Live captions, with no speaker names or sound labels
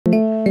That's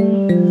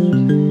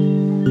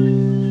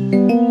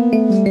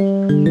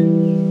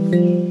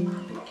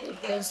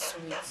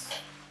sweet.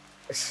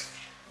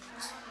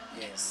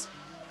 Yes.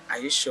 Are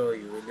you sure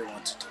you really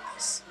want to do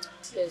this?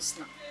 Yes,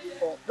 now.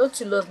 Oh, don't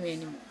you love me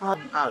anymore?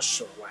 Oh,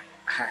 sure. Why?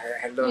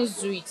 I love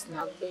Let's you. do it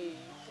now, baby.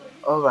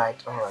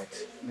 Alright.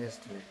 Let's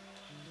do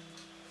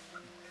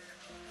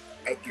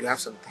it. You have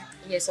something?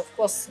 Yes, of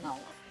course now.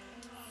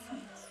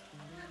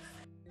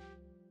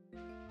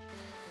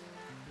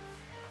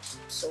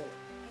 So,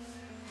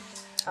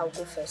 I'll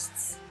go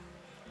first.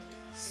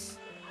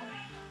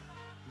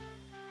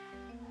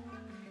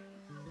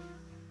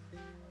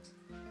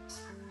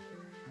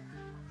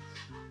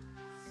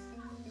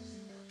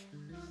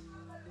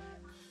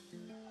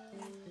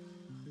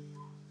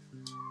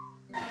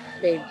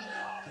 Babe,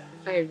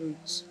 hi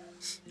Ruth.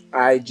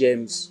 Hi,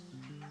 James.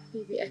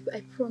 Baby,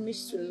 I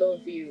promise to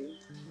love you.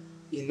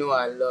 You know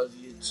I love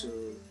you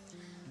too.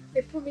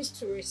 I promise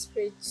to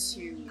respect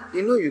you.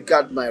 You know you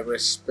got my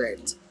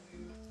respect.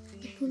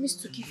 I promise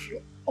to give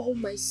you all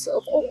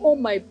myself, all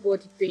my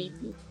body,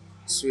 baby.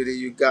 Sweetie,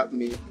 you got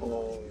me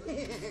all.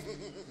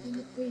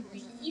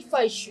 Baby, if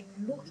I should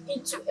look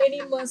into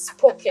any man's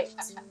pocket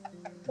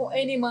or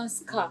any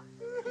man's car,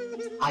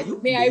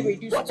 may I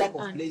reduce to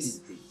ants?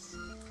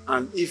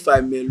 And if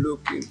I may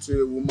look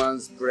into a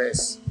woman's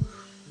breast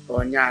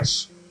or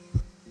nyash,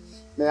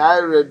 may I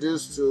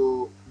reduce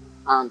to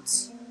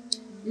ants?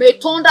 May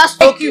thunder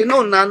strike you.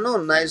 No,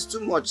 it's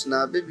too much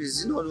now, baby.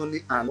 It's not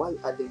only ants. Why are you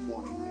adding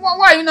more?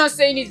 Why are you not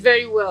saying it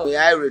very well? May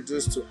I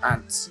reduce to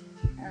ants?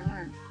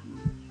 I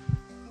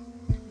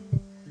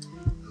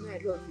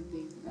love you,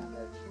 baby. I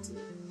love you too.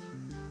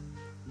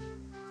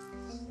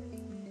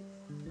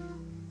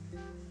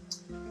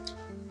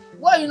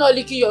 Why are you not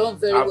licking your own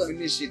very well? I'll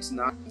finish it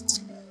now.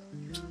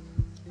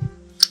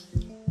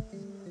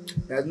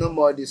 There's no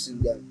more this in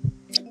there.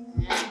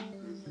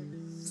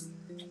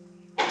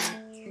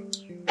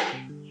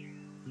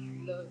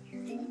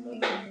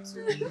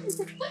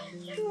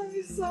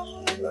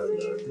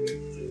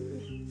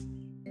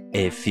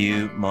 A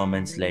few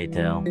moments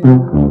later. What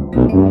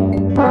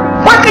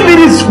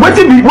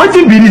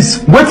be this?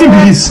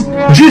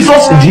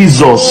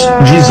 Jesus.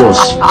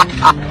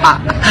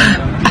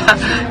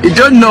 You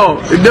don't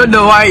know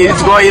why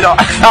it's going on.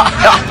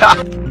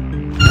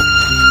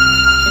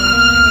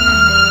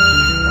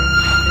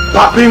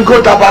 Papinko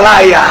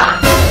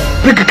Tabalaya,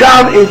 big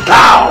gun in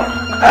town.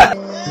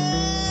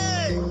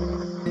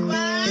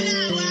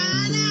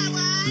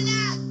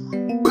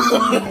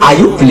 Are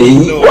you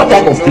playing? What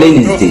type of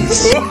plane is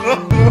this?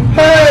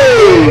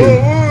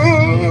 Hey!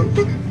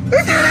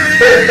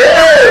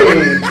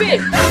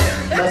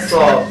 That's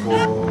all.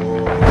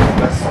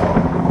 That's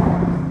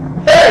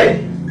all.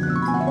 Hey!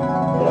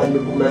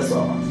 Mess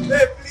up.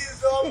 Hey, please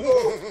don't go.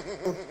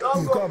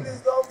 Don't go,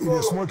 please don't go.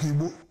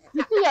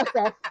 You see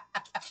yourself?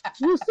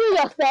 You see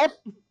yourself?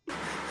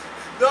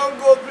 Don't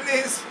go,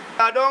 please.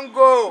 Don't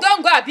go.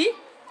 Don't go, Abi.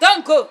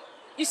 Don't go.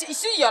 You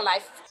see your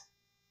life?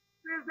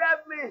 Please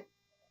help me.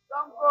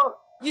 Don't go.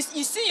 You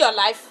see your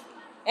life?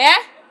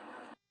 Eh?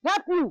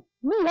 Help you.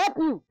 Me help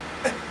you.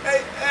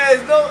 Hey,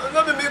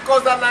 no be me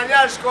cause that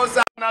Nyash cause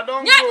that. Don't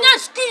go.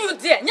 Nyash kill you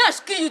there. Nyash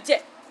kill you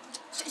there.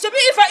 Shebi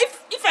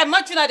if I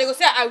match you now, they go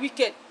say I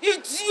wicked.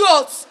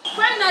 Idiots.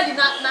 Finally,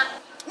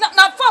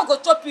 na far go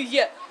chop you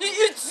here.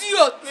 Idiot.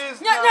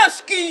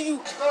 Nyash kill you.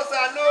 Because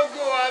I no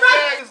go. I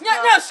beg.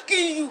 Nyash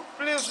kill you.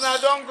 Please now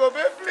don't go.